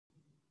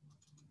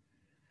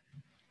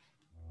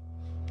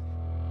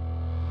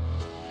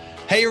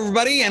Hey,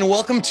 everybody, and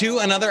welcome to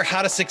another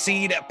How to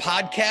Succeed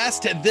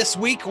podcast. This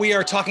week, we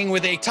are talking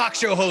with a talk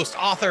show host,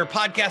 author,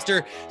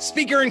 podcaster,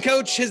 speaker, and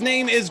coach. His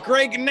name is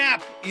Greg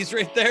Knapp. He's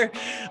right there.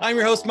 I'm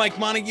your host, Mike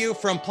Montague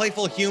from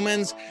Playful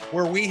Humans,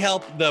 where we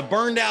help the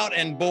burned out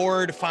and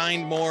bored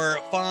find more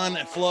fun,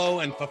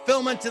 flow, and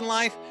fulfillment in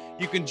life.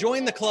 You can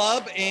join the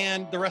club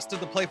and the rest of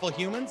the Playful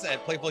Humans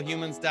at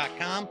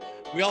playfulhumans.com.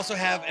 We also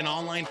have an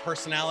online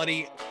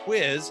personality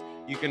quiz.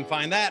 You can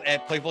find that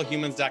at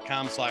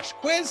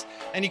playfulhumans.com/quiz.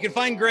 And you can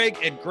find Greg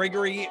at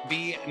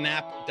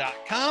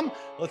gregorybknapp.com.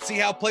 Let's see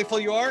how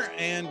playful you are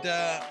and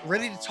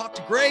ready to talk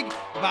to Greg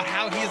about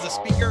how he is a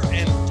speaker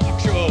and talk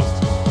show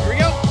host. Here we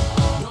go.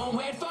 Don't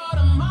wait for now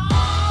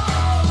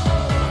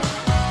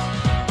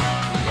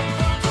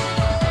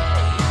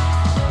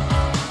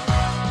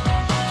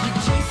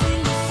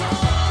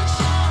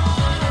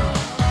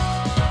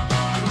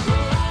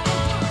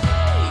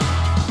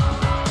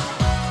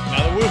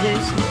the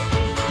woohoos.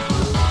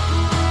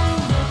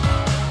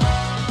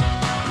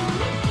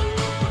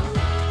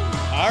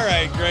 All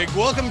right, Greg,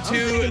 welcome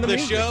to the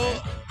show.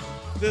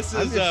 This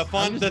is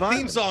fun. The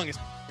theme song is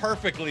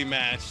perfectly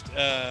matched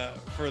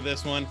for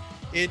this one.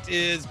 It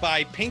is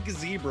by Pink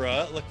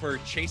Zebra. Look for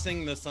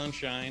Chasing the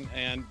Sunshine.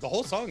 And the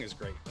whole song is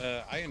great.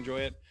 I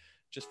enjoy it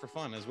just for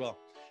fun as well.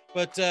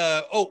 But,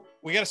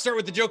 we got to start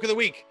with the joke of the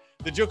week.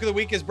 The joke of the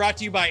week is brought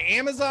to you by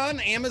Amazon.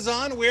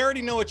 Amazon, we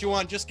already know what you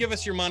want. Just give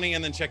us your money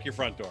and then check your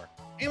front door.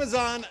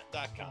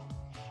 Amazon.com.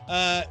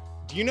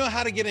 Do you know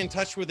how to get in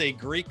touch with a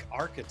Greek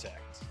architect?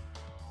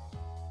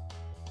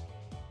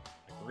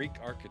 Greek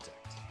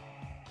architect.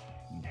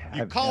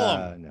 You call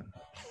him. No.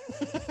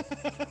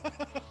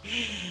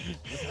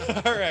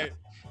 All right.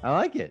 I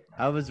like it.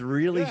 I was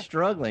really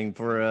struggling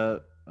for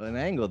an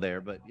angle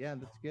there, but yeah,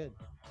 that's good.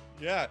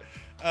 Yeah.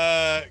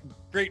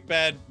 Great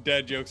bad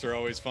dad jokes are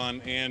always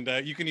fun, and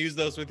you can use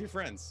those with your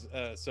friends.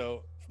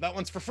 So that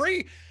one's for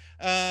free.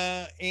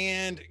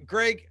 And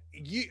Greg,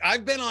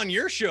 I've been on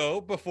your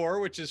show before,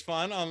 which is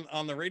fun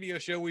on the radio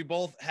show. We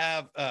both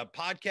have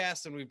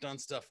podcasts and we've done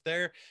stuff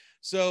there.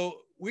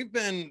 So we've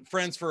been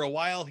friends for a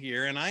while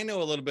here, and I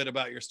know a little bit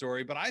about your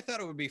story, but I thought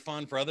it would be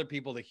fun for other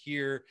people to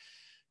hear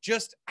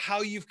just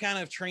how you've kind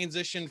of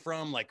transitioned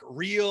from like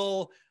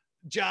real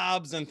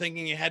jobs and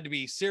thinking you had to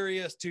be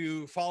serious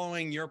to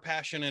following your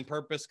passion and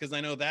purpose, because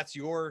I know that's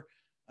your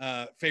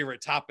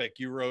favorite topic.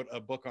 You wrote a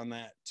book on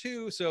that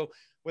too. So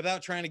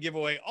without trying to give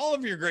away all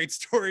of your great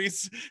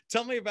stories,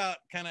 tell me about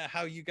kind of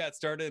how you got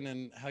started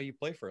and how you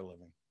play for a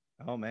living.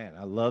 Oh, man,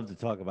 I love to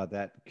talk about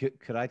that.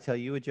 Could I tell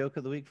you a joke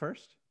of the week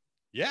first?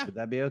 Yeah. Would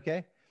that be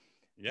okay?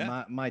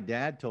 Yeah. My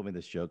dad told me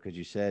this joke because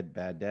you said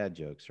bad dad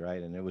jokes,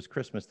 right? And it was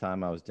Christmas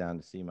time. I was down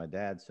to see my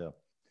dad. So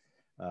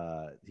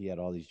he had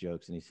all these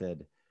jokes, and he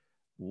said,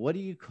 what do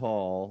you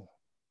call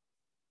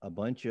a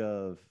bunch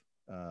of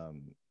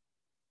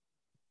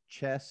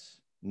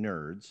chess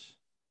nerds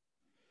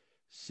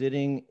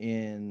sitting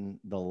in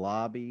the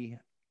lobby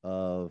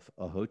of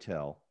a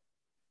hotel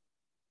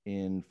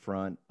in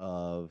front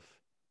of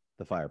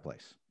the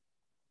fireplace?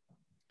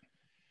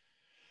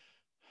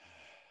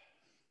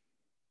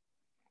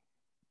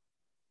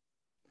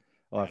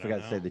 Oh, I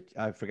forgot to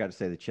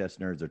say the chess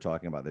nerds are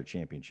talking about their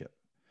championship.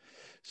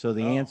 So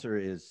the answer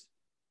is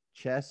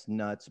chess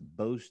nuts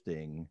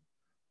boasting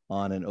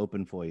on an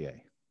open foyer.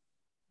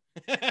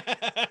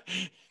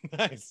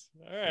 Nice.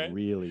 All right.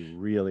 Really,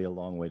 really a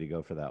long way to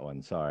go for that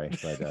one. Sorry,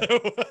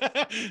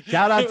 but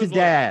shout out to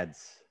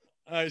dads.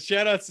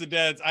 Shout outs to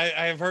dads. I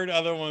have heard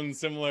other ones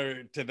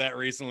similar to that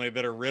recently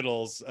that are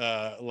riddles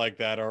like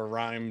that, or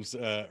rhyme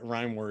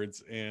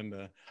words. And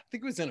I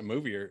think it was in a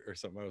movie or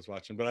something I was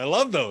watching, but I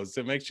love those.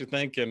 It makes you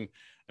think and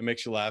it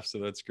makes you laugh. So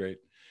that's great.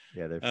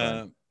 Yeah, they're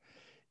fun.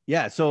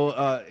 Yeah.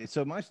 So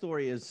my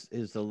story is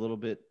a little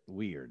bit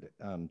weird,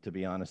 to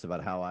be honest,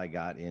 about how I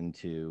got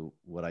into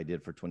what I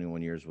did for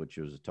 21 years, which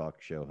was a talk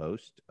show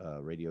host,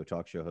 radio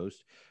talk show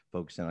host,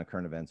 focusing on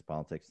current events,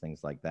 politics,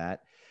 things like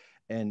that.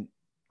 And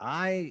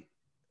I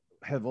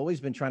have always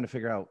been trying to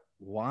figure out,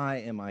 why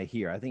am I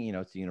here? I think,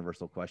 it's the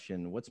universal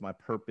question. What's my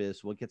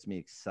purpose? What gets me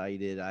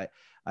excited? I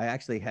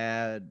actually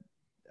had,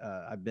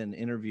 I've been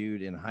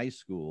interviewed in high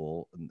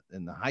school,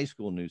 in the high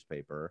school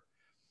newspaper.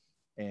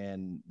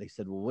 And they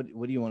said, well,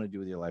 what do you want to do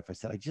with your life? I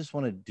said, I just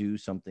want to do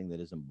something that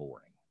isn't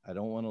boring. I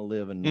don't want to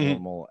live a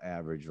normal,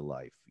 average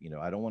life.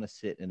 I don't want to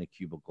sit in a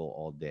cubicle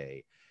all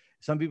day.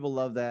 Some people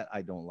love that.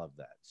 I don't love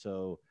that.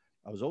 So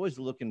I was always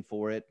looking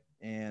for it.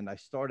 And I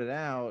started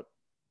out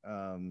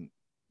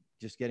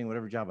just getting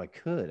whatever job I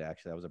could.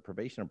 Actually, I was a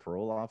probation and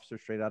parole officer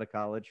straight out of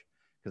college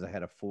because I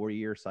had a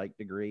 4-year psych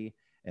degree.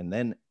 And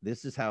then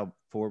this is how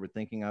forward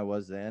thinking I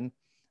was then.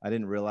 I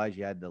didn't realize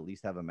you had to at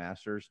least have a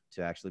master's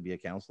to actually be a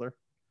counselor.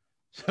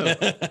 So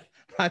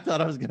I thought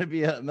I was going to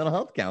be a mental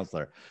health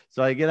counselor.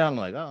 So I get out and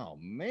I'm like, oh,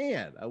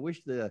 man, I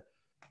wish the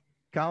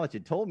college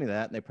had told me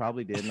that. And they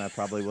probably did. And I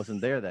probably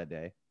wasn't there that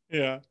day.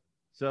 Yeah.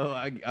 So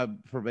I'm a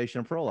probation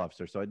and parole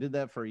officer. So I did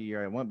that for a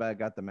year. I went back,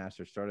 got the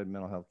master's, started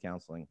mental health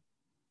counseling.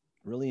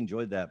 Really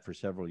enjoyed that for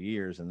several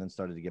years, and then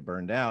started to get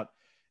burned out.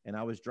 And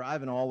I was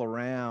driving all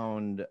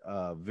around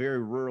a very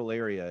rural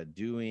area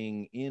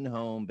doing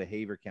in-home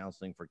behavior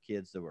counseling for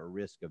kids that were at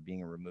risk of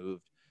being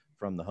removed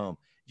from the home.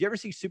 Did you ever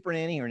see Super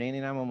Nanny or Nanny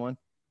 911?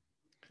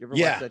 You ever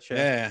watch that show?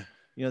 Yeah.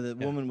 You know,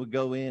 the woman would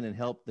go in and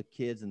help the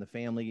kids and the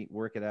family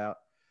work it out.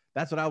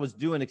 That's what I was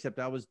doing, except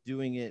I was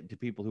doing it to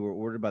people who were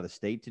ordered by the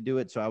state to do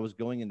it. So I was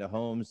going into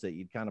homes that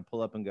you'd kind of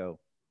pull up and go,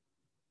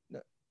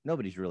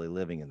 nobody's really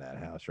living in that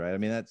house, right? I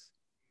mean,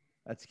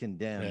 that's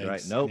condemned,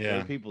 right? Nope, there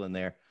are people in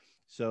there.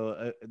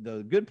 So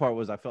the good part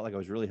was I felt like I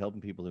was really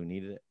helping people who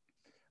needed it.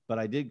 But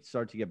I did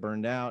start to get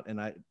burned out, and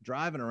I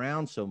driving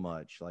around so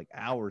much, like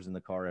hours in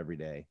the car every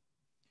day.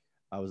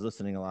 I was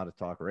listening a lot of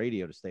talk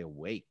radio to stay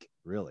awake,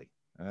 really.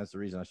 And that's the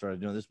reason I started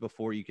doing this.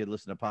 Before you could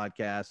listen to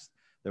podcasts.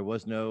 There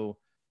was no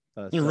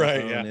cell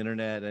phone,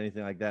 internet,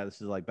 anything like that.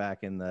 This is like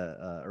back in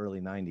the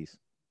early 90s.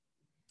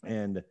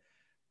 And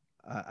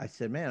I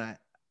said, man,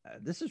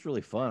 this is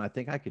really fun. I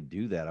think I could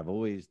do that. I've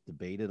always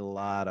debated a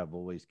lot. I've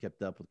always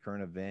kept up with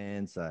current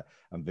events.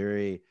 I'm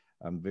very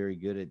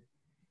good at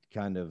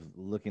kind of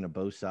looking at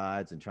both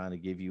sides and trying to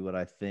give you what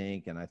I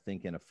think. And I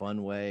think in a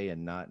fun way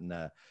and not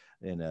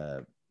in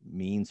a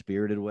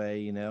mean-spirited way,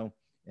 you know,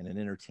 in an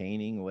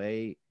entertaining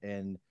way.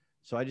 And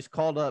so I just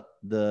called up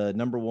the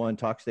 #1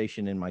 talk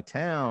station in my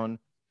town.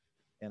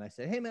 And I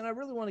said, hey, man, I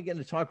really want to get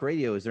into talk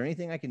radio. Is there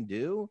anything I can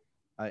do?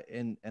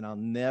 And I'll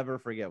never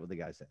forget what the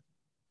guy said.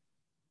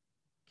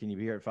 Can you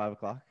be here at 5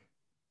 o'clock?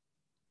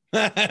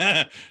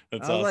 That's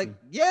awesome. Like,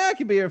 yeah, I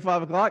can be here at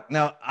 5 o'clock.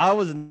 Now, I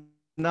was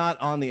not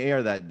on the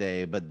air that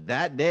day, but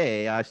that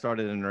day I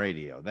started in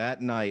radio.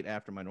 That night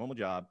after my normal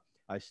job,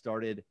 I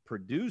started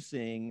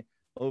producing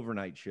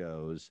overnight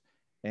shows.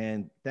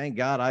 And thank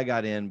God I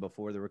got in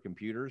before there were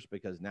computers,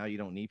 because now you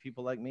don't need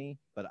people like me.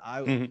 But I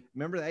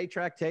remember the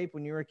 8-track tape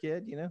when you were a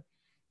kid, you know,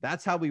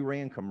 that's how we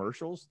ran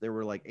commercials. There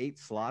were like 8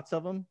 slots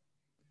of them.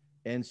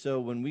 And so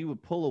when we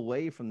would pull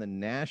away from the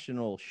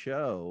national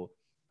show,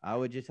 I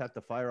would just have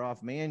to fire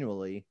off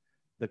manually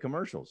the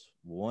commercials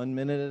 1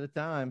 minute at a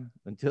time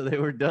until they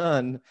were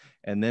done,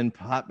 and then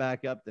pop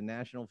back up the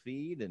national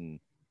feed, and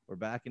we're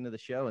back into the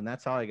show. And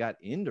that's how I got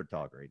into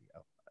talk radio,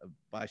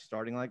 by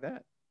starting like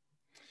that.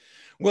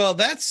 Well,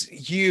 that's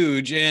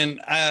huge. And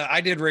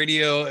I did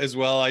radio as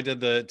well. I did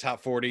the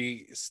top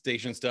 40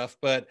 station stuff,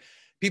 but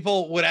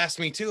people would ask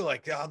me too,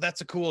 like, oh,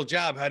 that's a cool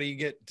job. How do you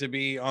get to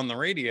be on the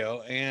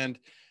radio? And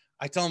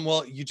I tell them,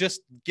 well, you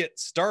just get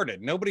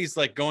started. Nobody's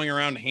like going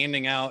around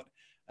handing out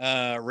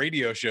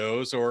radio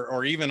shows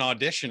or even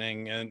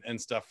auditioning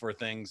and stuff for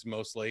things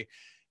mostly.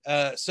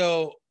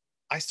 So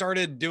I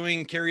started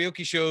doing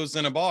karaoke shows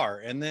in a bar,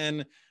 and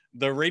then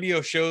the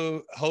radio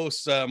show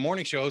hosts,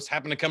 morning shows,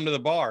 happened to come to the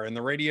bar, and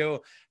the radio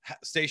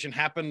station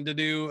happened to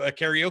do a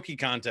karaoke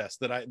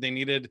contest that they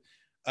needed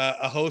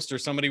a host or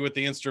somebody with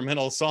the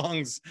instrumental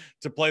songs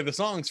to play the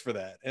songs for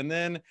that. And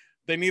then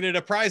they needed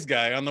a prize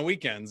guy on the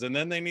weekends, and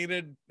then they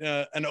needed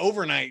an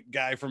overnight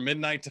guy from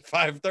midnight to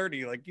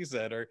 5:30, like you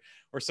said, or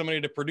somebody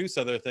to produce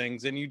other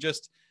things. And you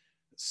just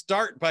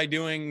start by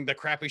doing the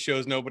crappy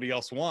shows nobody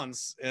else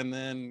wants, and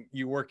then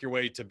you work your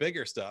way to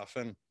bigger stuff.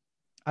 And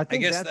I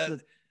guess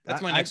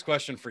that's my next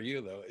question for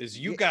you, though, is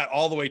you got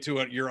all the way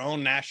to your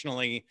own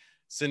nationally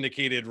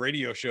syndicated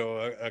radio show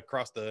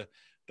across the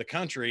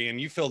country,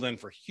 and you filled in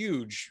for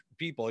huge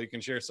people. You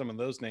can share some of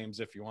those names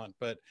if you want,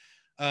 but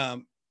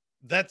I'm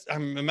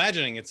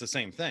imagining it's the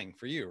same thing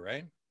for you,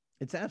 right?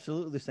 It's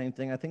absolutely the same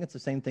thing. I think it's the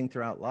same thing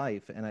throughout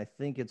life. And I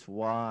think it's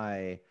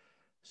why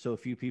so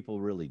few people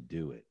really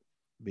do it,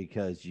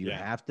 because you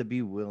have to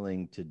be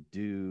willing to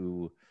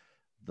do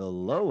the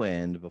low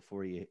end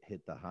before you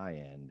hit the high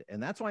end.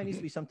 And that's why it needs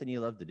to be something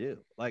you love to do.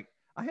 Like,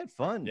 I had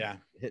fun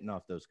hitting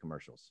off those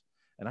commercials,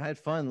 and I had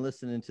fun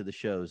listening to the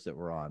shows that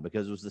were on,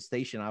 because it was the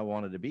station I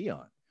wanted to be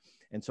on.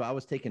 And so I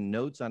was taking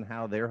notes on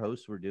how their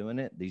hosts were doing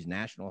it, these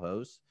national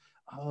hosts.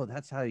 Oh,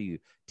 that's how you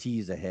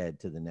tease ahead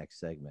to the next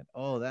segment.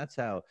 Oh, that's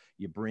how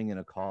you bring in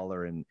a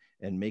caller and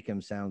make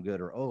them sound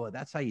good. Or, oh,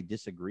 that's how you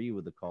disagree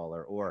with the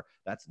caller. Or,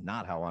 that's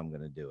not how I'm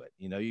going to do it.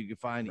 You know, you can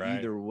find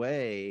either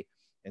way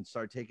and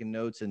start taking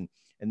notes. And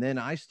then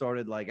I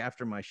started, like,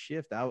 after my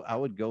shift, I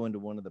would go into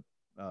one of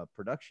the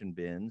production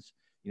bins.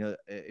 You know,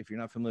 if you're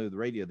not familiar with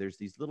radio, there's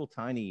these little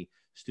tiny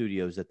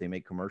studios that they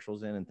make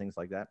commercials in and things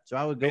like that. So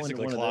I would go into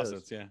one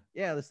closets, of those.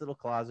 Yeah, this little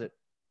closet.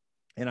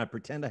 And I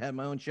pretend I had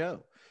my own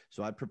show.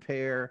 So I'd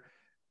prepare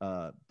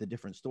the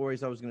different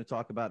stories I was going to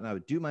talk about, and I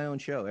would do my own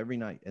show every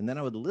night. And then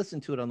I would listen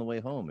to it on the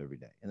way home every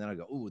day. And then I'd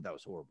go, oh, that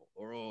was horrible.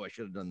 Or, oh, I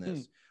should have done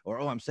this. Or,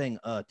 oh, I'm saying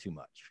too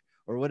much.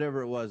 Or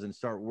whatever it was, and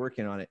start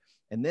working on it.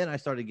 And then I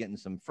started getting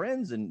some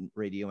friends in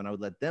radio, and I would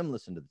let them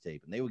listen to the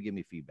tape, and they would give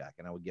me feedback,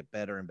 and I would get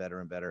better and better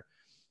and better.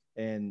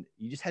 And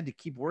you just had to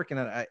keep working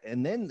on it.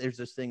 And then there's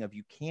this thing of,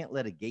 you can't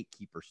let a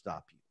gatekeeper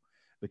stop you,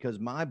 because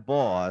my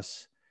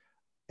boss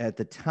at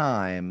the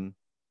time,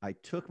 I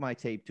took my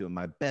tape to him,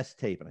 my best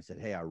tape, and I said,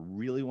 hey, I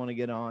really want to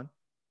get on.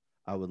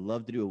 I would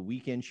love to do a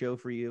weekend show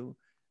for you,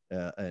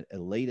 a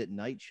late at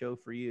night show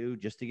for you,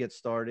 just to get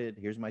started.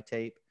 Here's my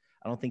tape.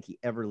 I don't think he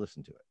ever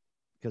listened to it,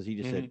 because he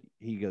just said,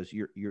 he goes,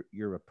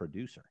 you're a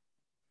producer.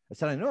 I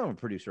said, I know I'm a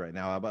producer right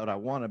now, but I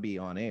want to be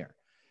on air.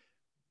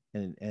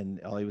 And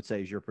all he would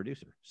say is, you're a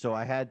producer. So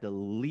I had to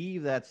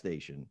leave that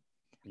station.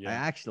 Yeah.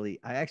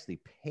 I actually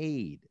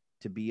paid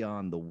to be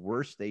on the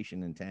worst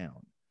station in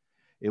town.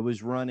 It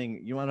was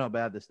running, you want to know how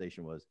bad this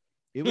station was?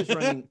 It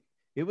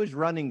was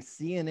running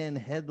CNN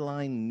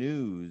headline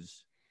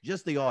news,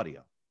 just the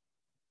audio.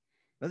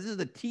 Now, this is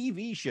the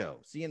TV show,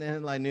 CNN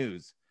headline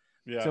news.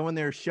 Yeah. So when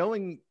they're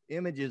showing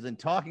images and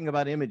talking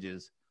about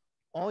images,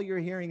 all you're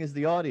hearing is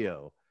the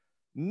audio.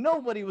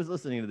 Nobody was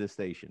listening to this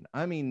station.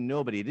 I mean,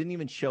 nobody. It didn't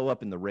even show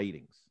up in the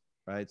ratings,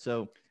 right?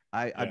 So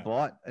I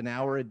bought an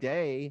hour a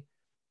day,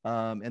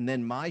 and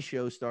then my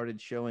show started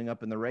showing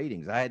up in the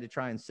ratings. I had to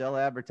try and sell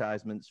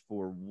advertisements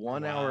for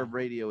 1 hour of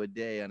radio a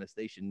day on a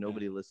station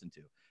nobody listened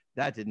to.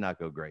 That did not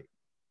go great.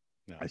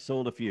 No. I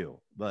sold a few,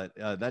 but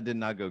that did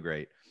not go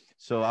great.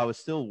 So I was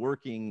still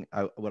working.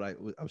 I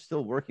was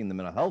still working the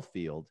mental health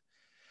field,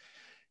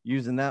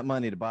 using that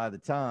money to buy the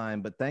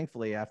time. But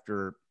thankfully,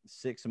 after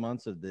 6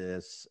 months of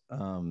this,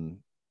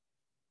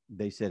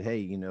 they said, hey,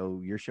 you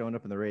know, you're showing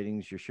up in the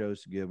ratings. Your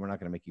show's good. We're not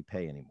going to make you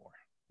pay anymore.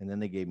 And then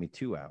they gave me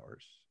 2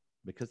 hours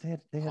because they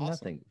had awesome.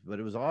 Nothing, but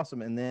it was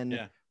awesome. And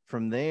then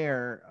from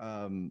there,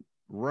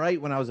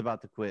 right when I was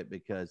about to quit,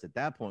 because at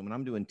that point, when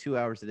I'm doing 2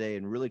 hours a day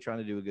and really trying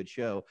to do a good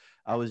show,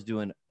 I was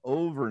doing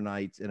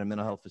overnights in a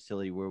mental health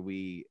facility where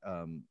we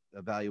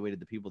evaluated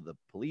the people the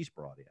police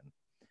brought in.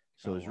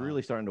 So it was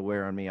really starting to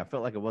wear on me. I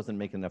felt like I wasn't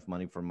making enough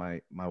money for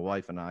my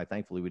wife and I.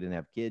 Thankfully, we didn't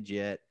have kids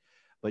yet,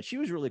 but she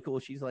was really cool.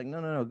 She's like,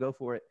 no, go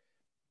for it.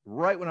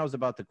 Right when I was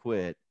about to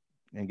quit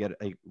and get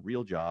a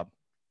real job,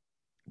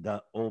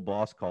 the old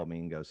boss called me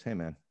and goes, hey,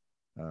 man,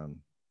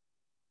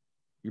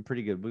 you're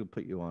pretty good. We'll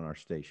put you on our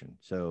station.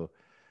 So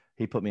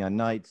he put me on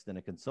nights. Then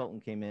a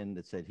consultant came in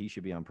that said he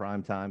should be on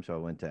prime time. So I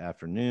went to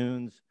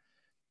afternoons.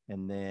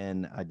 And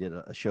then I did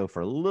a show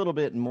for a little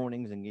bit in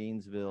mornings in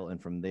Gainesville.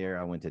 And from there,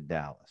 I went to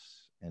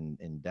Dallas. And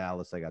in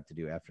Dallas, I got to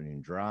do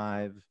afternoon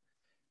drive.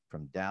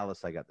 From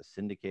Dallas, I got the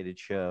syndicated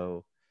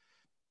show.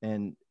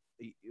 And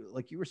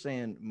like you were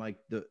saying, Mike,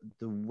 the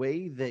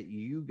way that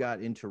you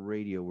got into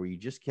radio where you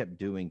just kept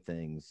doing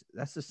things,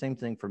 that's the same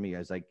thing for me.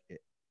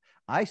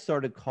 I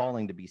started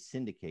calling to be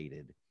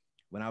syndicated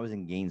when I was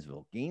in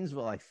Gainesville.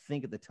 Gainesville, I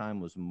think at the time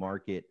was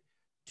market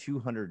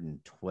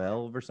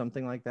 212 or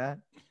something like that.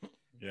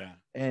 Yeah.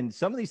 And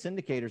some of these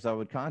syndicators I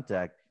would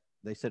contact,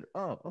 they said,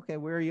 oh, okay,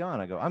 where are you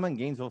on? I go, I'm in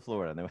Gainesville,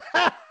 Florida. And they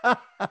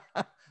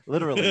went,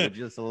 literally would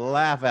just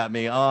laugh at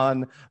me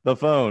on the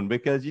phone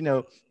because, you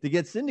know, to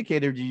get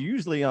syndicated, you're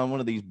usually on one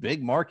of these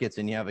big markets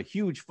and you have a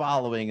huge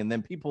following and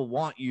then people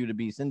want you to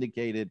be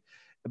syndicated.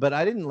 But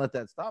I didn't let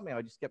that stop me.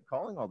 I just kept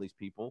calling all these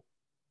people.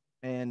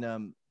 And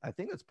I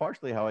think that's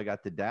partially how I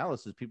got to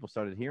Dallas as people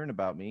started hearing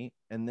about me.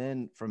 And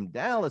then from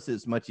Dallas,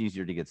 it's much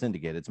easier to get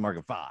syndicated. It's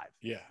market 5.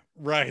 Yeah,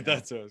 right.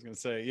 That's what I was going to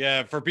say.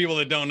 Yeah. For people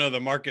that don't know the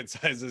market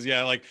sizes,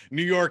 like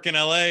New York and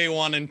LA,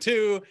 1 and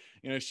 2,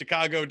 you know,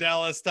 Chicago,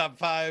 Dallas, top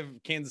 5,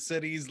 Kansas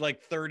City's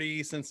like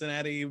 30,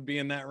 Cincinnati would be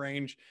in that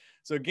range.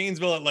 So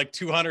Gainesville at like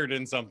 200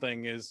 and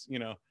something is, you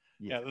know,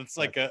 that's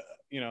like a,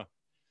 you know,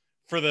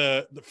 for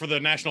the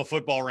national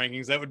football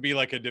rankings, that would be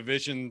like a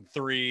Division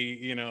III,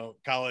 you know,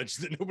 college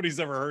that nobody's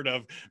ever heard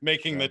of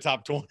making the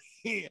top 20.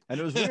 And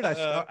it was weird.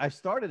 I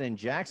started in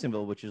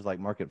Jacksonville, which is like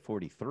market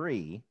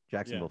 43,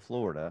 Jacksonville,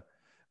 Florida.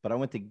 But I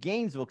went to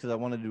Gainesville because I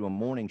wanted to do a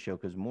morning show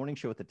because morning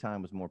show at the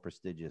time was more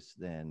prestigious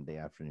than the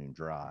afternoon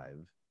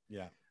drive.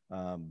 Yeah.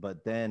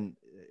 But then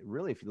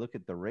really, if you look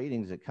at the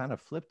ratings, it kind of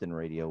flipped in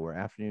radio where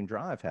afternoon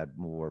drive had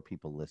more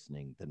people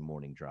listening than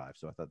morning drive.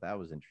 So I thought that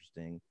was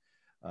interesting.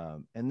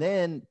 And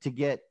then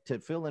to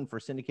fill in for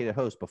syndicated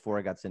host before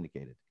I got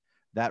syndicated,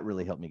 that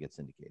really helped me get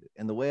syndicated.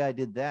 And the way I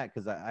did that,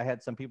 because I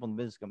had some people in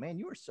the business go, man,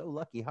 you were so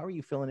lucky. How are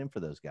you filling in for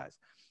those guys?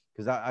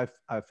 Because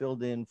I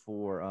filled in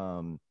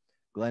for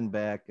Glenn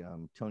Beck,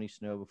 Tony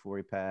Snow before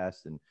he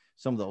passed, and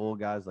some of the old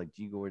guys like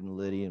G. Gordon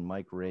Liddy and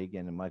Mike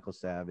Reagan and Michael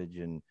Savage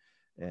and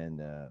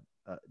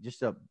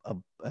just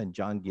and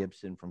John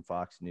Gibson from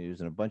Fox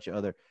News and a bunch of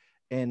other.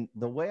 And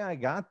the way I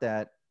got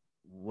that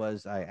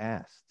was I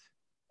asked.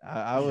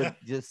 I would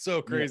just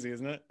so crazy,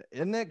 isn't it?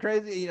 Isn't that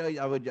crazy? You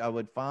know, I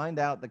would find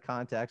out the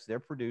contacts, their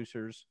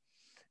producers,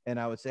 and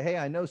I would say, hey,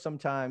 I know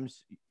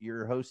sometimes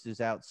your host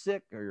is out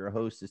sick or your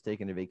host is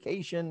taking a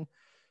vacation.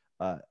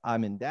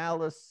 I'm in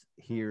Dallas.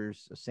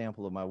 Here's a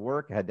sample of my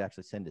work. I had to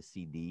actually send a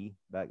CD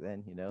back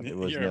then. You know, there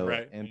was no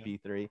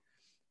MP3.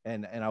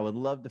 And I would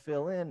love to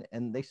fill in.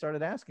 And they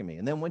started asking me.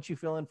 And then once you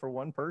fill in for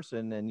one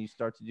person and you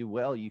start to do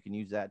well, you can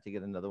use that to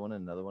get another one,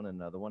 another one,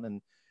 another one.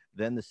 And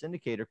then the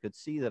syndicator could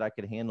see that I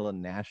could handle a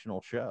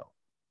national show.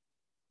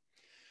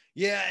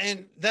 Yeah,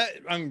 and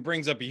that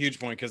brings up a huge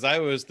point because I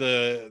was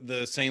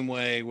the same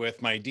way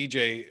with my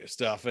DJ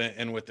stuff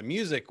and with the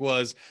music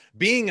was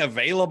being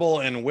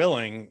available and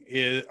willing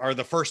are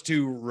the first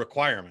 2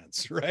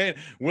 requirements, right?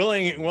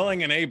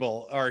 Willing and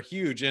able are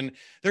huge, and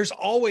there's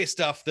always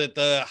stuff that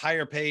the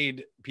higher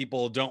paid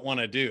people don't want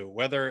to do.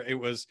 Whether it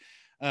was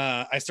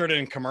I started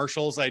in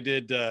commercials, I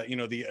did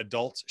the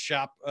adult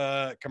shop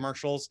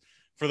commercials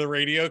for the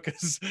radio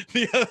because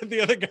the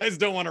other guys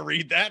don't want to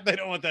read that. They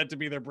don't want that to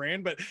be their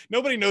brand, but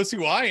nobody knows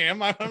who I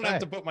am. I don't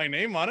have to put my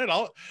name on it.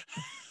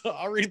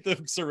 I'll read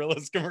the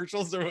Cirillas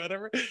commercials or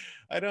whatever.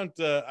 I don't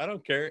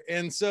care.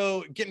 And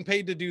so getting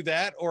paid to do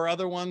that, or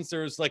other ones,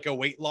 there's like a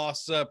weight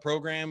loss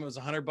program. It was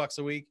 $100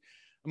 a week.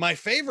 My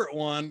favorite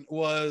one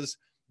was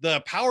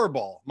the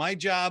Powerball. My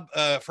job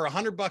for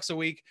 $100 a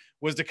week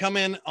was to come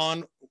in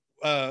on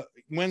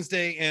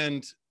Wednesday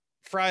and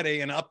Friday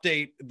and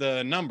update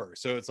the number.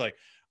 So it's like,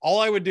 all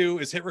I would do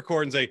is hit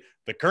record and say,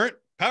 the current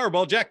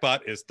Powerball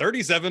jackpot is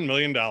 $37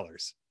 million.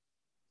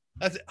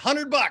 That's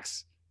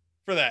 $100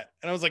 for that.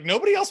 And I was like,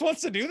 nobody else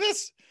wants to do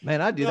this? Man,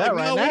 I'd do that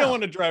right now. No, we don't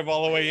want to drive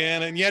all the way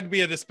in. And you had to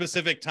be at a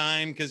specific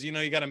time because, you know,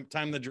 you got to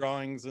time the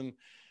drawings and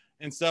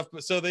stuff.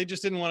 But so they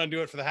just didn't want to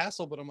do it for the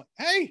hassle. But I'm like,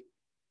 hey,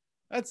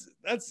 that's,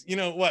 you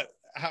know what,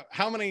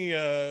 how many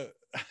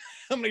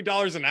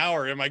dollars an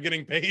hour am I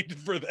getting paid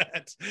for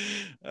that?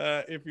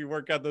 If you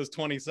work out those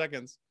 20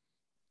 seconds.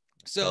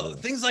 So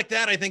things like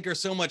that, I think, are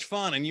so much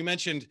fun. And you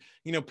mentioned,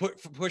 you know,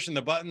 pushing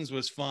the buttons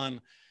was fun.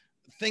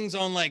 Things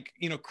on like,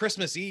 you know,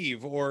 Christmas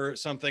Eve or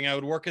something, I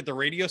would work at the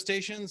radio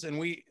stations, and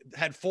we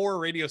had 4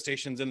 radio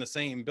stations in the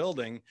same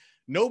building.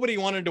 Nobody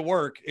wanted to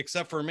work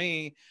except for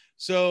me.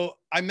 So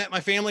I met my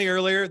family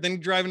earlier,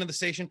 then driving to the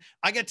station.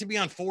 I got to be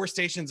on 4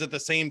 stations at the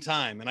same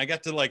time. And I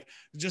got to like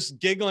just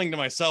giggling to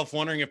myself,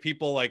 wondering if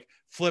people like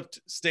flipped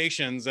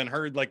stations and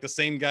heard like the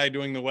same guy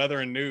doing the weather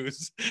and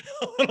news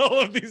on all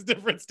of these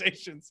different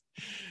stations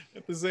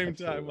at the same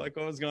time. Like,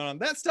 what was going on?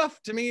 That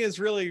stuff to me is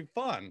really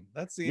fun.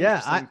 That's the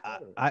interesting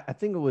part. I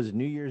think it was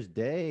New Year's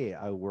Day.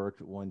 I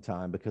worked one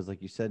time because,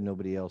 like you said,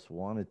 nobody else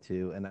wanted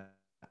to. And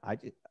I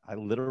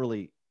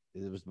literally,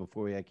 it was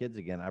before we had kids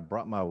again, I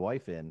brought my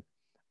wife in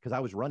because I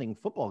was running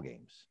football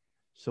games.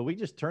 So we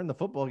just turned the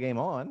football game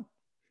on,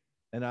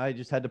 and I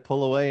just had to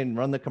pull away and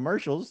run the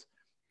commercials.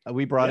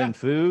 We brought in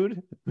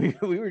food. We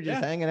were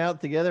just hanging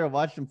out together and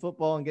watching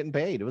football and getting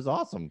paid. It was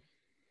awesome.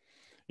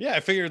 Yeah, I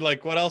figured,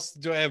 like, what else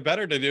do I have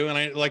better to do? And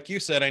I, like you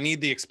said, I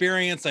need the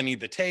experience, I need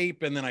the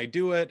tape, and then I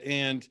do it.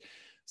 And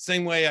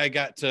same way I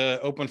got to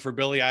open for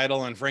Billy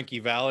Idol and Frankie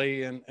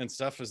Valli and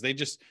stuff, is they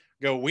just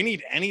go, we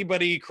need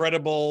anybody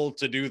credible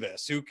to do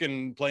this, who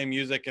can play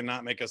music and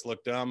not make us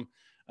look dumb.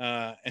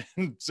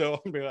 And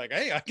so I'll be like,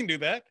 hey, I can do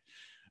that.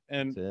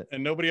 And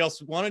nobody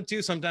else wanted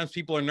to. Sometimes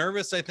people are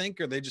nervous, I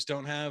think, or they just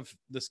don't have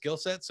the skill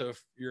set. So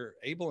if you're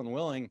able and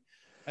willing,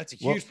 that's a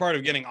huge part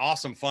of getting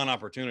awesome, fun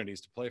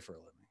opportunities to play for a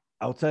living.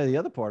 I'll tell you, the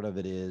other part of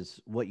it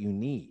is what you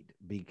need,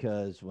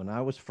 because when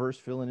I was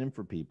first filling in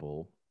for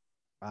people,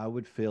 I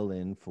would fill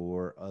in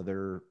for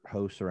other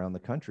hosts around the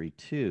country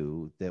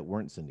too that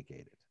weren't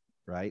syndicated,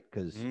 right?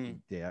 Because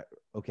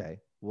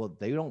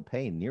they don't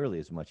pay nearly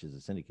as much as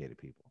the syndicated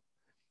people.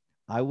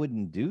 I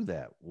wouldn't do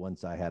that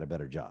once I had a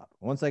better job.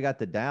 Once I got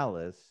to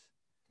Dallas,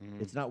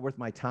 it's not worth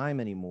my time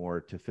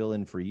anymore to fill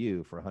in for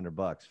you for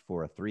 $100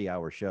 for a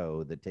 3-hour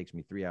show that takes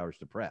me 3 hours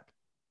to prep.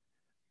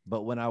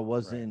 But when I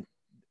wasn't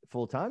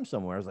full-time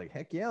somewhere, I was like,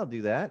 heck yeah, I'll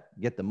do that.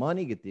 Get the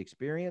money, get the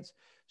experience.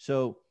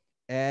 So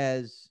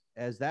as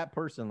that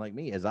person like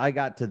me, as I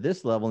got to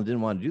this level and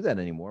didn't want to do that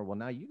anymore, well,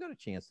 now you got a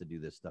chance to do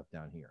this stuff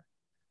down here,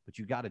 but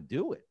you got to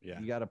do it.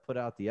 You got to put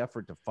out the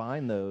effort to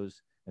find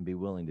those and be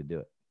willing to do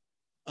it.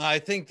 I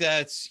think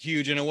that's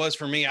huge. And it was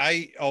for me.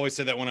 I always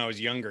said that when I was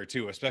younger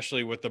too,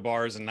 especially with the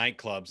bars and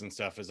nightclubs and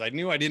stuff, is I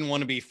knew I didn't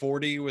want to be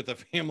 40 with a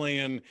family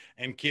and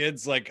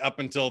kids, like up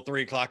until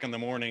 3 o'clock in the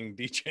morning,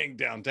 DJing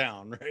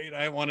downtown. Right.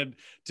 I wanted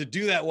to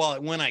do that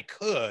when I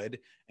could,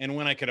 and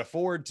when I could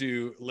afford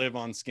to live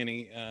on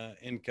skinny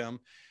income.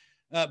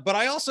 But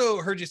I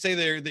also heard you say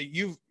there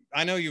that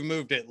I know you've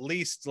moved at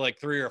least like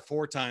 3 or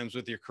 4 times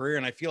with your career.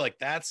 And I feel like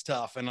that's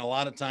tough. And a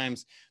lot of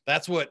times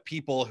that's what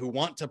people who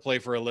want to play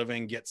for a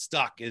living get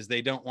stuck, is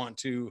they don't want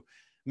to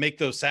make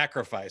those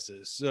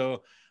sacrifices.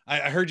 So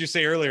I heard you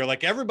say earlier,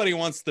 like, everybody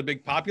wants the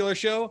big popular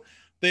show.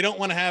 They don't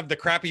want to have the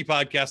crappy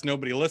podcast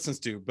nobody listens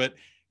to, but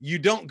you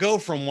don't go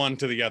from one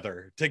to the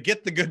other. To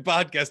get the good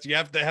podcast, you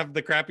have to have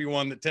the crappy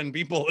one that 10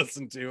 people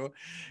listen to.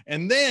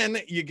 And then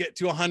you get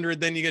to 100,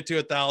 then you get to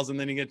 1,000,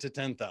 then you get to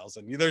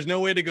 10,000. There's no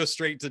way to go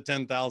straight to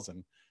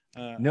 10,000.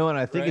 No, and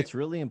I think it's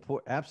really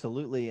important.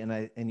 Absolutely.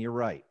 And you're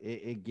right.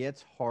 It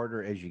gets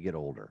harder as you get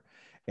older.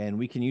 And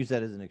we can use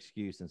that as an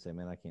excuse and say,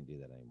 man, I can't do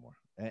that anymore.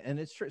 And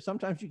it's true.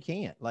 Sometimes you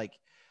can't. Like,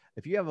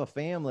 if you have a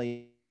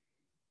family,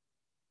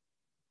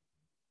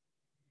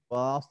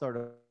 well, I'll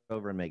start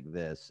over and make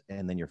this,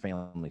 and then your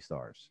family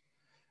starves.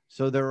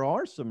 So there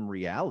are some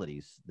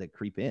realities that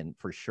creep in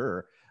for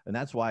sure. And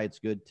that's why it's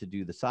good to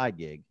do the side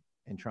gig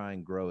and try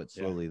and grow it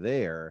slowly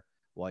there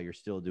while you're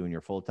still doing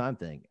your full-time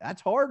thing.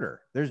 That's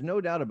harder. There's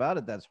no doubt about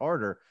it. That's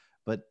harder,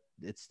 but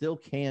it still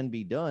can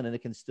be done, and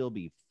it can still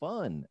be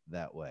fun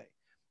that way.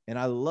 And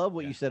I love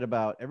what you said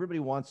about everybody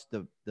wants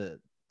to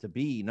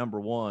be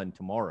number one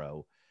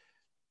tomorrow.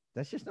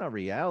 That's just not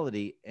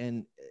reality.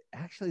 And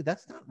actually,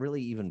 that's not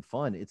really even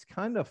fun. It's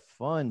kind of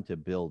fun to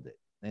build it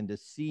and to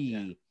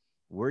see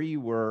where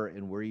you were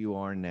and where you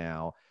are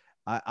now.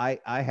 I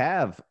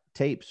have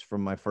tapes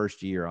from my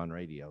first year on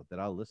radio that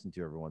I'll listen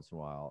to every once in a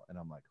while. And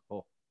I'm like,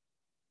 oh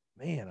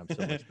man, I'm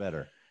so much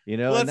better. You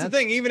know, Well, and that's the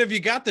thing. Even if you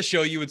got the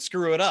show, you would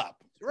screw it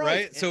up.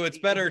 Right. So it's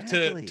better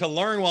to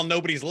learn while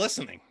nobody's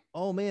listening.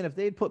 Oh man, if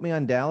they'd put me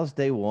on Dallas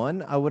day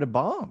one, I would have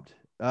bombed.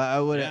 I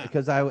would,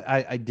 because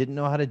I didn't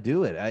know how to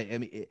do it. I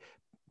mean,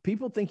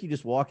 people think you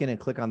just walk in and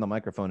click on the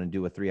microphone and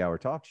do a 3-hour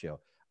talk show.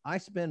 I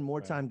spend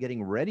more time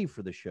getting ready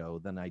for the show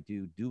than I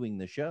do doing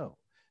the show,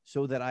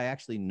 so that I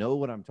actually know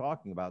what I'm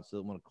talking about. So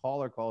that when a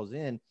caller calls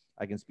in,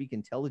 I can speak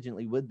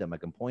intelligently with them. I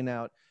can point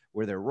out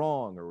where they're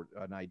wrong or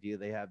an idea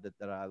they have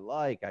that I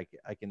like.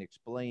 I can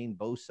explain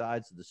both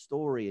sides of the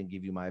story and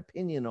give you my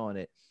opinion on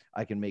it.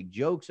 I can make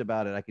jokes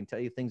about it. I can tell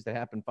you things that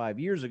happened 5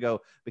 years ago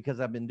because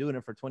I've been doing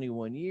it for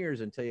 21 years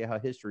and tell you how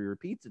history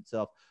repeats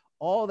itself.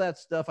 All that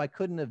stuff I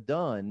couldn't have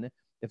done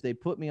if they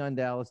put me on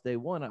Dallas day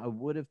one. I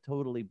would have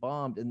totally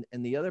bombed.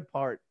 And the other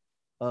part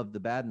of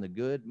the bad and the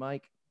good,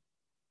 Mike,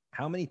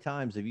 how many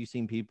times have you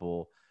seen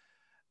people,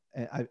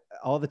 and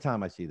all the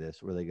time I see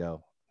this, where they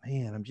go,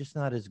 man, I'm just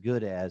not as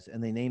good as,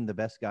 and they name the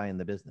best guy in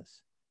the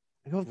business.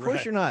 I go, of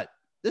course you're not.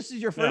 This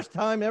is your first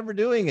time ever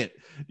doing it.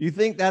 You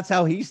think that's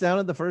how he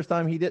sounded the first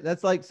time he did?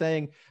 That's like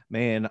saying,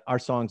 man, our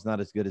song's not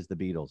as good as the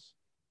Beatles.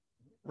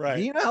 Right.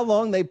 Do you know how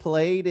long they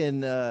played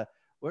in,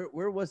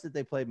 where was it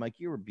they played? Mike,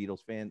 you were a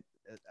Beatles fan.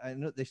 I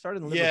know they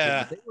started in Liverpool,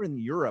 but they were in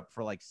Europe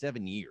for like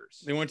 7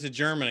 years. They went to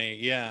Germany.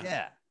 Yeah.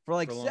 Yeah. For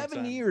like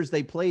 7 years,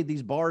 they played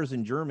these bars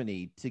in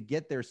Germany to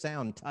get their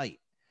sound tight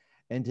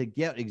and to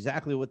get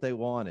exactly what they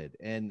wanted.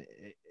 And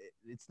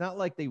it's not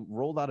like they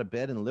rolled out of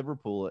bed in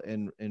Liverpool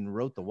and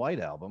wrote the White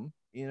Album,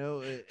 you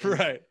know.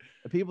 Right.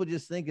 People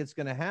just think it's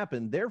going to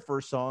happen. Their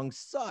first song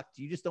sucked.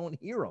 You just don't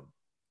hear them.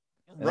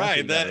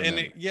 Right.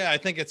 I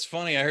think it's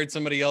funny. I heard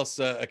somebody else,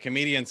 a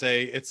comedian,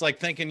 say it's like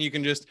thinking you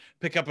can just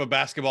pick up a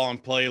basketball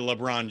and play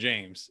LeBron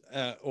James,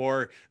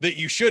 or that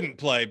you shouldn't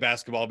play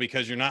basketball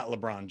because you're not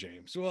LeBron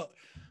James.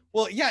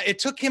 Well, yeah, it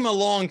took him a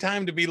long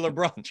time to be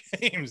LeBron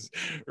James,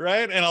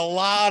 right? And a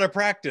lot of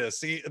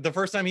practice. The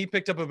first time he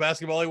picked up a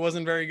basketball, he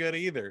wasn't very good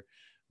either.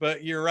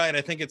 But you're right.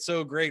 I think it's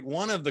so great.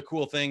 One of the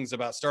cool things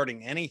about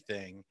starting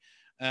anything,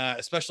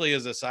 especially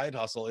as a side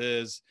hustle,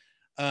 is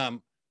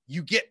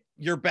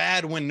you're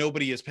bad when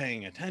nobody is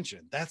paying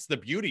attention. That's the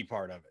beauty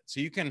part of it. So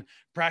you can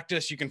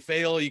practice, you can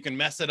fail, you can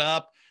mess it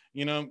up.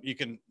 You know, you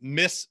can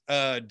miss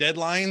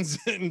deadlines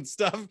and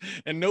stuff,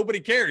 and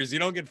nobody cares. You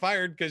don't get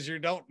fired because you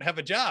don't have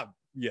a job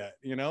yet.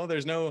 You know,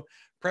 there's no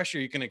pressure.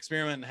 You can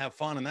experiment and have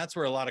fun. And that's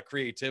where a lot of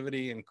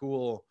creativity and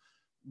cool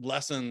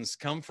lessons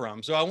come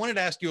from. So I wanted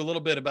to ask you a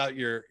little bit about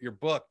your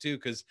book too,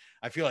 because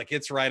I feel like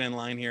it's right in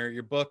line here.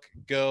 Your book,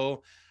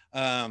 Go,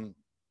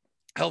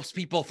 helps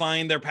people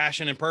find their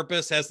passion and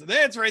purpose.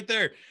 It's right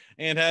there,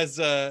 and has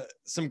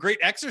some great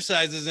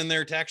exercises in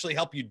there to actually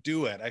help you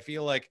do it. I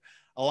feel like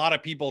a lot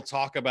of people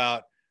talk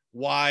about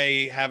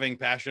why having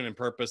passion and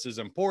purpose is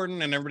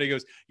important, and everybody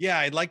goes, yeah,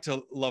 I'd like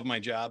to love my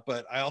job,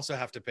 but I also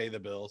have to pay the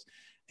bills,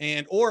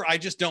 or I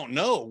just don't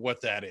know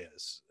what that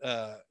is,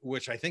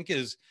 which I think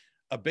is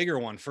a bigger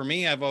one. For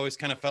me, I've always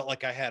kind of felt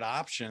like I had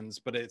options,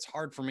 but it's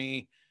hard for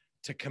me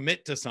to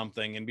commit to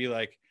something and be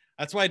like,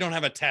 that's why I don't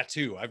have a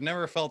tattoo. I've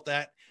never felt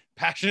that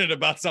passionate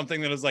about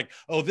something that is like,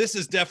 oh, this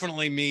is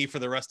definitely me for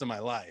the rest of my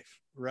life.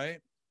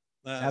 Right.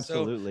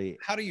 Absolutely. So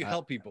how do you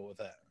help people with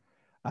that?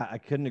 I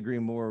couldn't agree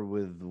more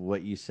with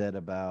what you said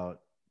about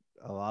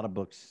a lot of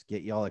books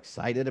get you all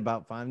excited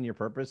about finding your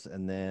purpose,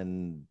 and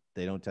then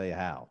they don't tell you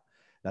how.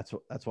 That's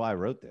why I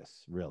wrote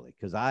this, really,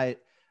 because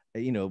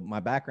my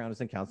background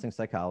is in counseling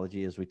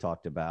psychology, as we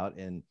talked about,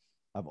 and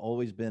I've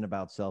always been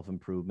about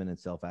self-improvement and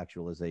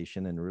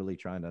self-actualization and really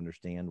trying to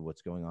understand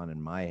what's going on in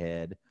my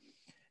head.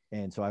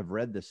 And so I've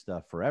read this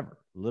stuff forever,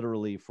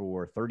 literally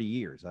for 30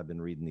 years. I've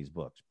been reading these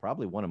books,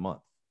 probably one a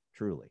month,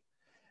 truly.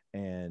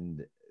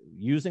 And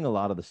using a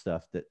lot of the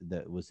stuff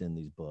that was in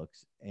these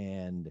books.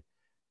 And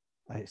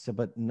I said,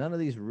 but none of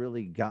these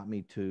really got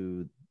me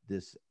to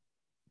this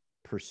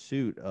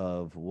pursuit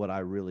of what I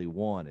really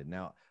wanted.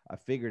 Now I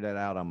figured that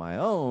out on my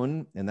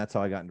own, and that's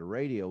how I got into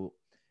radio.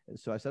 And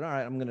so I said, all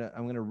right, I'm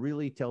going to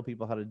really tell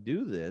people how to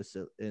do this.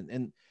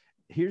 And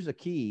here's a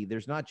key.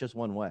 There's not just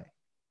one way.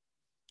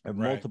 I have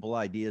multiple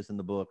ideas in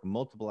the book,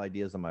 multiple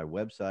ideas on my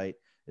website.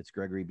 It's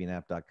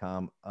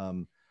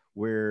gregorybknapp.com.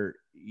 Where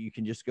you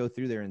can just go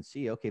through there and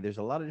see, okay, there's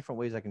a lot of different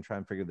ways I can try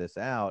and figure this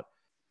out.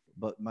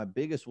 But my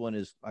biggest one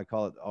is, I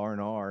call it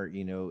R&R.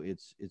 You know,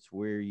 it's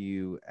where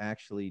you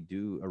actually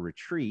do a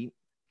retreat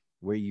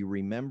where you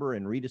remember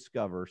and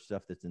rediscover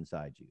stuff that's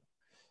inside you.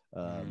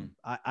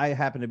 I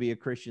happen to be a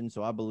Christian,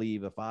 so I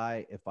believe if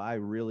I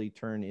really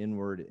turn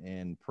inward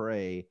and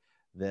pray,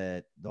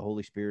 that the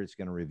Holy Spirit's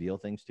going to reveal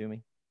things to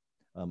me.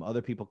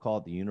 Other people call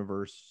it the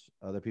universe,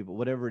 other people,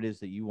 whatever it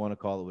is that you want to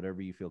call it,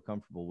 whatever you feel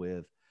comfortable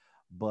with.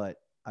 But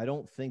I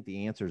don't think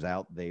the answer's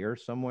out there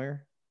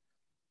somewhere.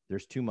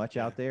 There's too much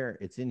out there.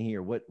 It's in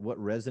here. What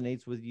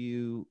resonates with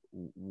you,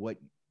 what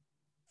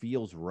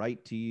feels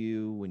right to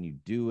you when you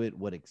do it,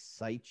 what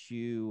excites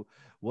you,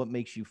 what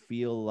makes you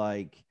feel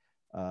like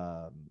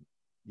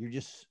you're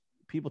just,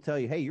 people tell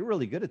you, hey, you're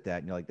really good at that.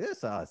 And you're like,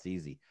 it's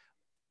easy.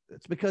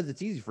 it's because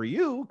it's easy for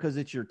you, because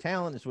it's your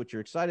talent. It's what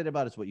you're excited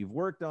about. It's what you've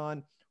worked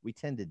on. We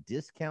tend to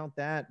discount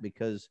that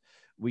because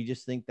we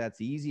just think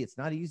that's easy. It's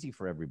not easy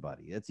for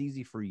everybody. It's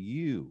easy for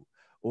you.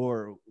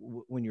 Or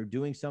when you're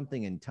doing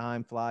something and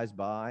time flies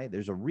by,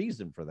 there's a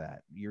reason for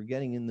that. You're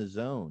getting in the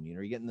zone,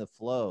 you're getting the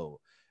flow,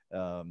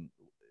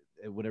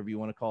 whatever you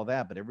want to call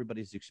that, but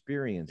everybody's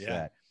experienced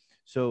that.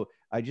 So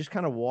I just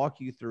kind of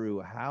walk you through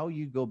how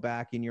you go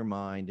back in your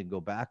mind and go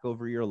back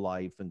over your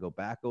life and go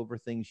back over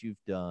things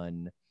you've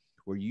done,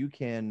 where you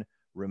can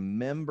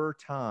remember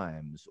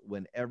times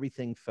when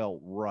everything felt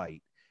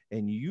right.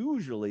 And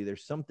usually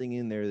there's something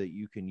in there that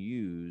you can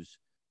use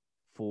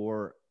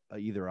for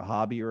either a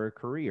hobby or a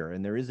career.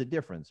 And there is a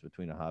difference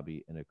between a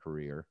hobby and a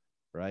career,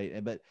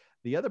 right? But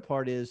the other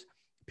part is,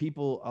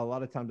 people, a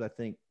lot of times I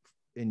think,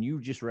 and you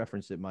just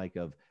referenced it, Mike,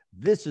 of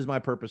this is my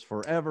purpose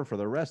forever, for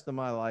the rest of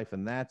my life,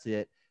 and that's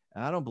it.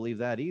 And I don't believe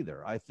that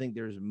either. I think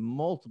there's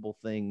multiple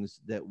things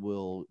that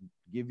will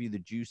give you the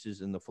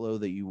juices and the flow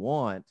that you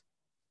want.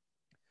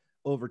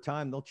 Over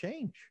time, they'll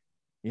change,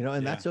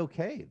 and that's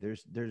okay.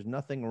 There's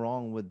nothing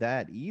wrong with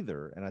that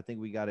either. And I think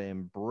we got to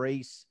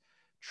embrace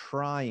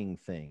trying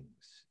things,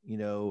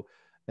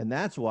 and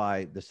that's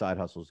why the side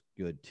hustle is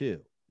good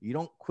too. You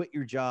don't quit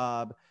your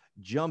job,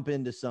 jump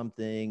into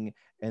something,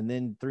 and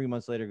then 3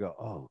 months later go,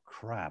 oh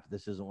crap,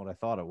 this isn't what I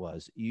thought it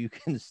was. You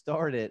can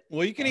start it.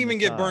 Well, you can even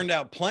get burned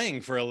out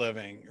playing for a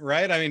living,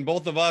 right? I mean,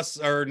 both of us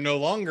are no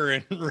longer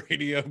in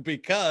radio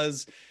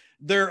because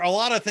there are a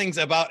lot of things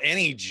about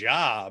any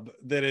job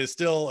that is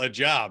still a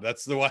job.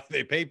 That's the why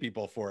they pay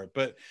people for it.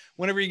 But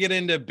whenever you get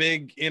into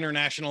big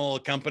international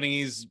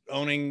companies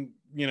owning,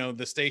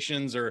 the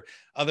stations, or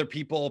other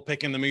people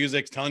picking the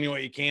music, telling you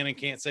what you can and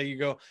can't say, you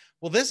go,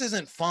 well, this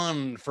isn't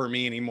fun for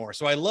me anymore.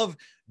 So I love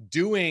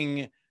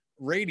doing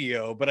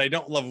radio, but I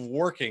don't love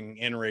working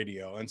in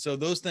radio. And so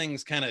those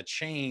things kind of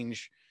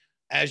change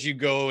as you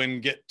go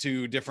and get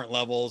to different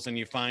levels, and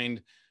you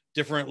find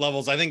different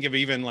levels, I think, of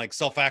even like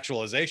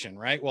self-actualization,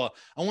 right? Well,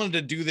 I wanted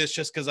to do this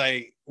just because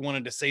I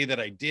wanted to say that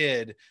I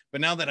did,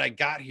 but now that I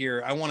got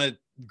here, I want to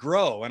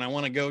grow and I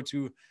want to go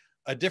to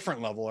a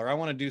different level, or I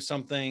want to do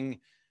something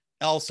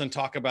else and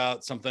talk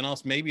about something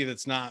else. Maybe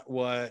that's not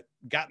what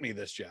got me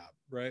this job,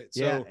 right?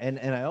 So and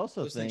I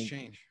also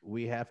think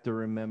we have to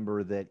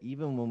remember that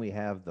even when we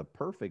have the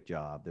perfect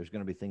job, there's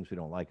going to be things we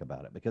don't like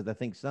about it, because I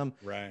think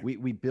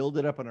we build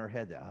it up in our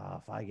head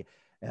that,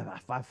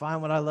 if I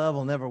find what I love,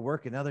 I'll never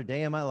work another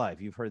day in my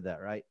life. You've heard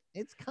that, right?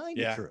 It's kind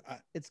of true.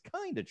 It's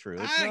kind of true.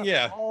 It's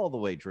not all the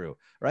way true,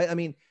 right? I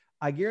mean,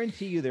 I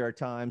guarantee you there are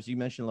times, you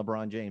mentioned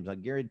LeBron James. I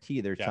guarantee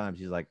you there are times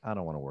he's like, I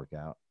don't want to work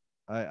out.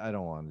 I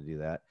don't want to do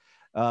that.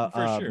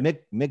 Sure.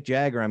 Mick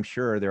Jagger, I'm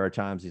sure there are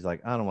times he's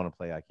like, I don't want to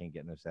play. I can't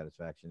get no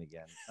satisfaction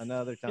again.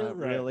 Another time,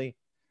 really?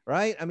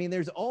 Right? I mean,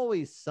 there's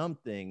always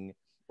something,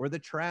 or the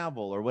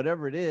travel or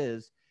whatever it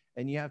is.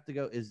 And you have to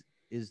go,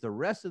 is the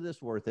rest of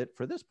this worth it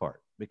for this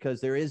part?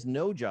 Because there is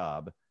no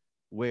job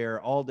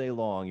where all day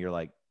long you're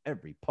like,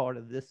 every part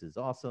of this is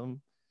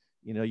awesome.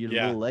 You're the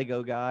little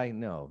Lego guy.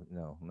 No,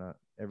 not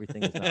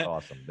everything is not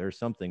awesome. There's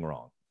something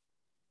wrong.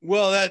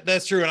 Well,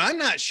 that's true. And I'm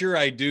not sure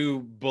I do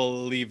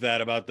believe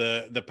that about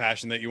the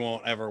passion that you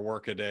won't ever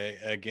work a day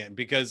again,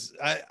 because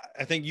I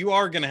think you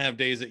are going to have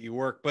days that you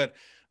work. But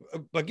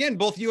again,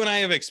 both you and I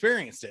have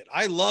experienced it.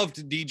 I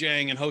loved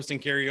DJing and hosting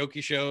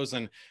karaoke shows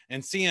and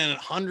seeing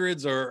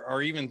hundreds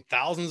or even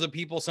thousands of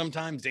people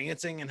sometimes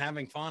dancing and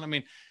having fun. I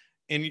mean,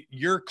 and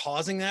you're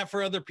causing that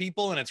for other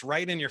people, and it's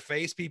right in your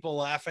face, people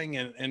laughing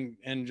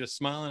and just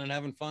smiling and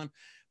having fun.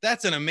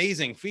 That's an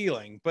amazing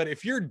feeling. But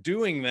if you're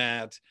doing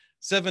that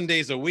 7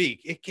 days a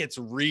week, it gets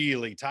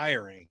really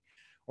tiring.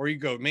 Or you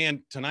go,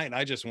 man, tonight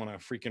I just want to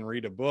freaking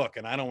read a book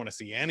and I don't want to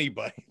see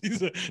anybody.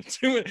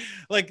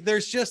 Like,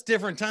 there's just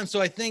different times.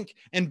 So I think,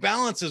 and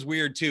balance is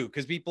weird too,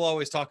 because people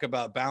always talk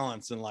about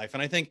balance in life.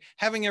 And I think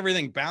having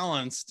everything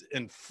balanced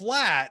and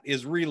flat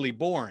is really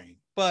boring,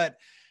 but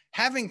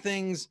having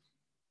things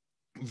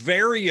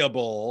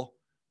variable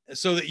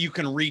so that you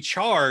can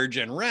recharge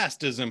and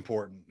rest is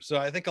important. So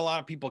I think a lot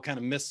of people kind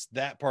of miss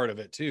that part of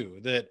it too,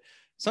 that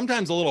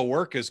sometimes a little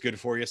work is good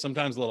for you.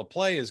 Sometimes a little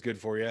play is good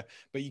for you,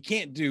 but you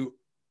can't do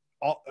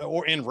all,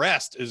 or in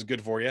rest is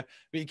good for you,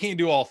 but you can't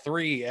do all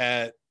three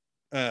at,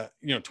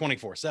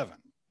 24/7.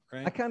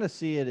 Right. I kind of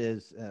see it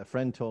as a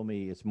friend told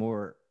me it's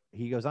more,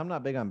 he goes, I'm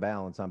not big on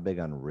balance. I'm big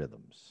on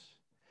rhythms,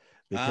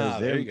 because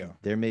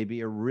there may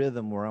be a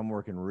rhythm where I'm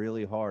working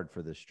really hard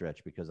for this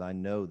stretch because I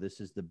know this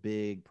is the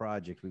big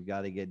project we've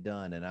got to get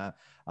done. And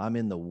I'm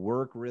in the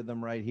work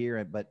rhythm right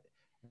here, but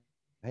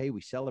hey,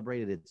 we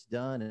celebrated, it's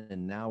done,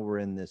 and now we're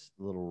in this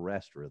little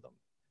rest rhythm,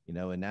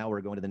 and now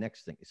we're going to the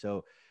next thing.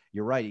 So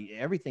you're right.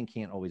 Everything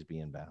can't always be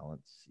in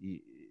balance.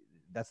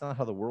 That's not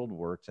how the world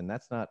works. And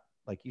that's not,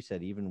 like you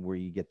said, even where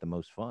you get the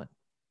most fun.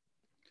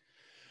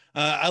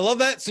 I love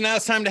that. So now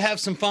it's time to have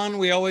some fun.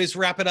 We always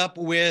wrap it up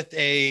with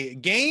a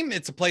game.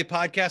 It's a play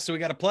podcast, so we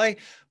got to play,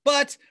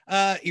 but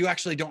you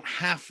actually don't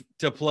have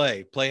to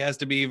play. Play has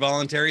to be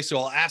voluntary. So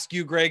I'll ask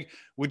you, Greg,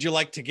 would you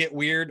like to get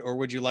weird or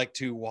would you like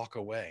to walk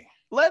away?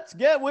 Let's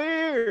get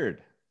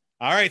weird.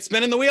 All right,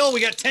 spinning the wheel. We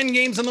got 10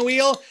 games on the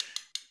wheel.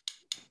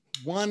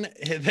 One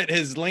that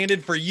has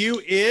landed for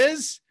you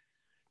is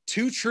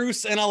Two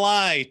Truths and a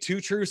Lie. Two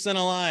Truths and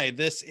a Lie.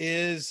 This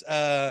is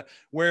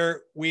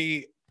where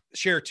we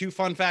share 2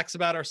 fun facts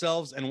about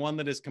ourselves and one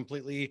that is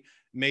completely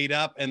made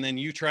up. And then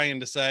you try and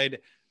decide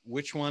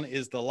which one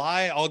is the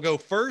lie. I'll go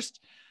first.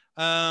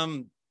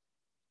 I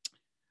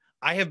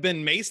have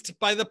been maced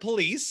by the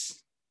police.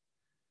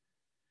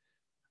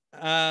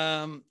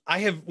 I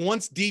have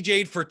once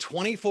DJ'd for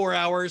 24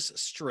 hours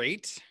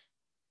straight.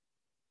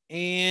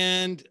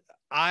 And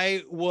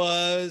I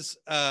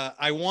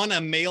won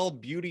a male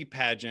beauty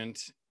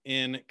pageant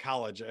in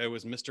college. I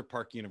was Mr.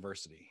 Park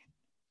University.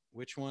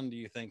 Which one do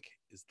you think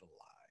is the lie?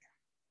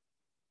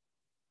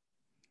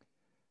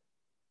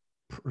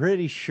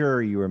 Pretty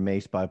sure you were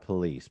maced by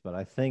police, but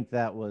I think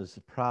that was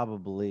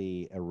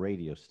probably a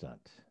radio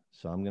stunt.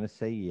 So I'm going to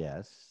say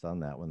yes on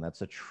that one.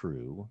 That's a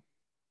true.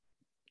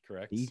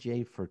 Correct.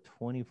 DJ for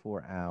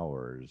 24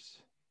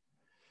 hours.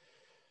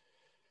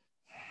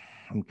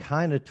 I'm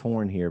kind of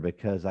torn here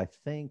because I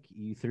think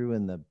you threw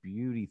in the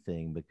beauty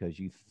thing because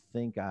you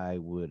think I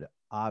would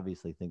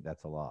obviously think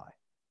that's a lie.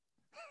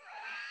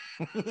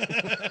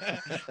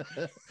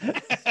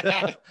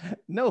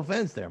 No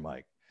offense there,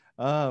 Mike.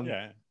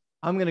 Yeah.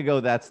 I'm going to go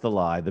that's the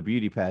lie. The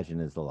beauty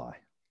pageant is the lie.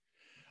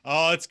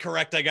 Oh, it's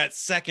correct. I got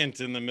second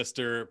in the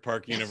Mr.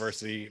 Park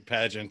University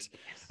pageant.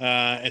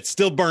 It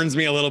still burns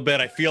me a little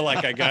bit. I feel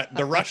like I got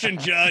the Russian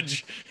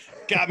judge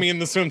got me in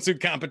the swimsuit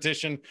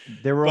competition.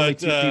 There were only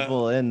 2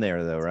 people in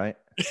there though, right?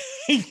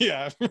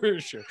 Yeah, for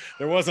sure.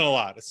 There wasn't a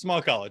lot. A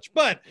small college,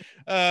 but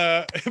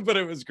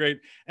it was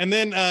great. And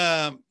then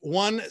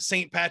one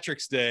St.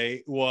 Patrick's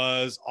Day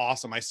was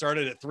awesome. I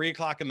started at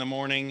 3:00 in the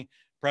morning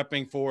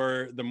prepping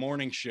for the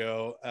morning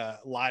show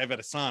live at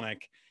a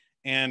Sonic,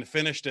 and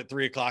finished at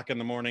 3:00 in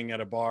the morning at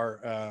a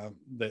bar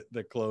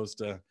that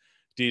closed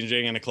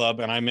DJing in a club.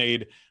 And I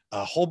made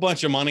a whole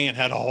bunch of money and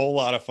had a whole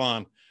lot of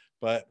fun,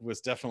 but was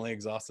definitely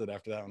exhausted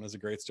after that one. It was a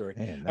great story.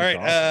 Man, all right.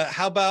 awesome.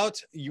 How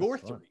about your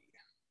 3?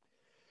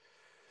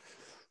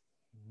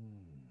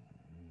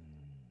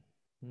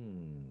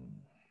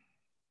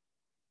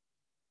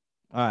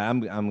 All right. I'm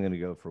going to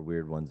go for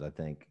weird ones. I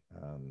think,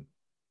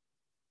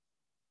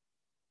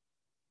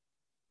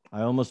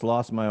 I almost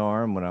lost my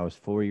arm when I was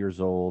 4 years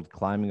old,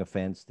 climbing a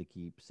fence to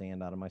keep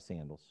sand out of my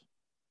sandals.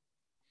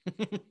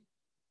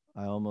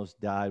 I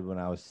almost died when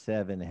I was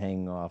 7,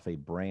 hanging off a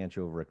branch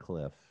over a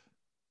cliff.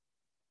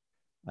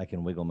 I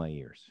can wiggle my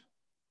ears.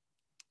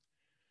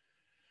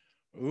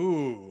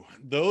 Ooh,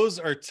 those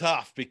are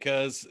tough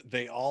because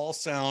they all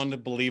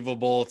sound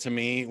believable to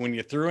me. When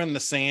you threw in the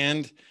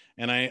sand,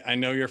 and I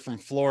know you're from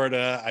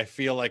Florida, I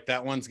feel like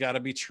that one's got to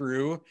be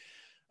true.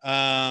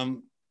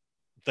 The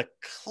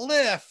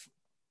cliff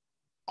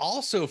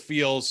also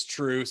feels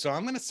true, so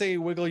I'm going to say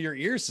wiggle your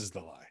ears is the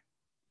lie.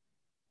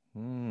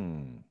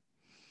 I'm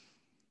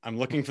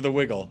looking for the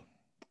wiggle.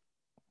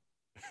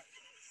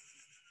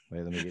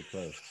 Wait, let me get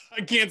close.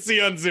 I can't see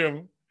on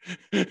Zoom.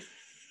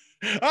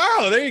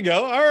 Oh, there you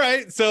go. All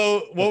right.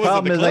 So what was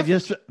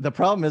it? The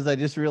problem is I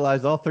just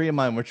realized all 3 of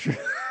mine were true.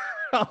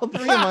 All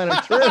 3 of mine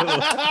are true.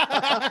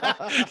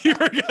 You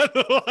forgot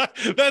to lie.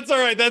 That's all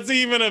right. That's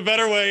even a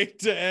better way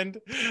to end.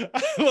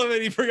 I love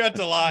it. You forgot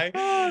to lie.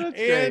 Oh, that's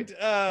great.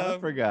 I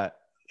forgot.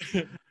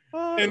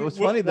 And it was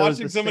funny though.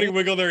 Watching somebody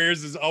wiggle their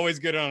ears is always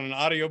good on an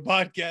audio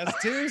podcast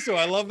too. So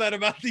I love that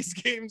about these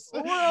games.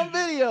 We're on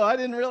video. I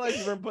didn't realize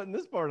you weren't putting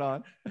this part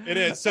on. It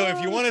is. So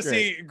if you want to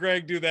see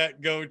Greg do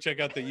that, go check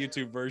out the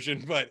YouTube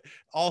version, but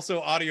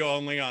also audio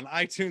only on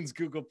iTunes,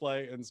 Google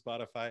Play, and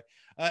Spotify.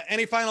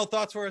 Any final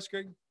thoughts for us,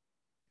 Greg?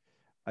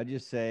 I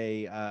just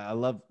say I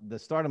love the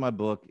start of my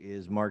book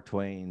is Mark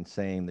Twain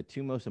saying the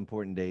 2 most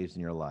important days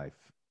in your life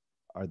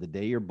are the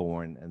day you're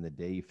born and the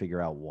day you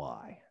figure out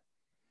why.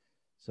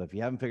 So if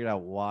you haven't figured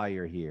out why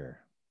you're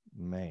here,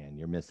 man,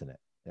 you're missing it.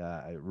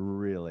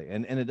 Really.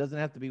 And it doesn't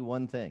have to be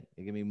one thing.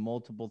 It can be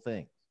multiple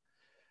things.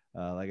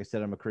 Like I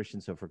said, I'm a Christian.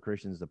 So for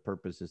Christians, the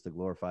purpose is to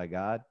glorify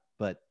God.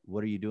 But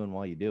what are you doing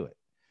while you do it?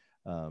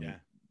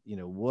 You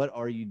know, what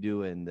are you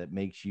doing that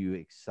makes you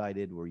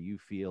excited where you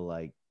feel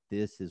like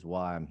this is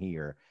why I'm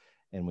here?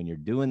 And when you're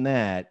doing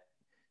that,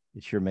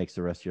 it sure makes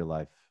the rest of your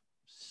life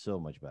so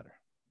much better.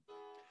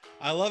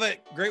 I love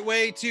it. Great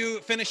way to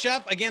finish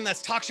up. Again,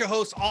 that's talk show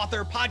host,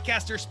 author,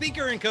 podcaster,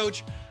 speaker, and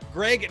coach,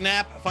 Greg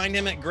Knapp. Find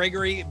him at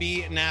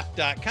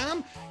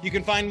gregorybknapp.com. You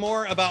can find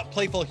more about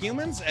Playful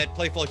Humans at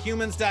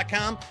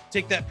playfulhumans.com.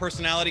 Take that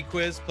personality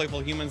quiz,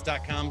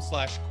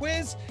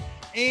 playfulhumans.com/quiz.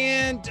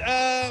 And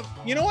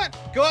you know what?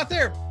 Go out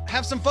there,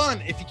 have some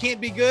fun. If you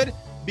can't be good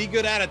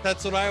at it.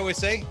 That's what I always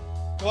say.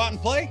 Go out and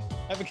play.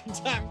 Have a good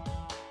time.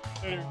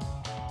 Later.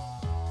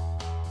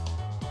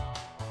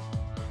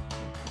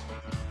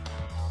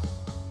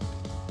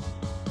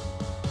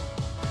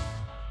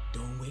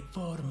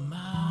 For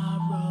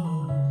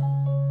tomorrow,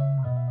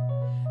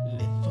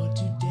 live for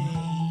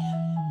today.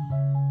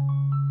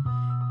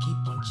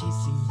 Keep on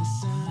chasing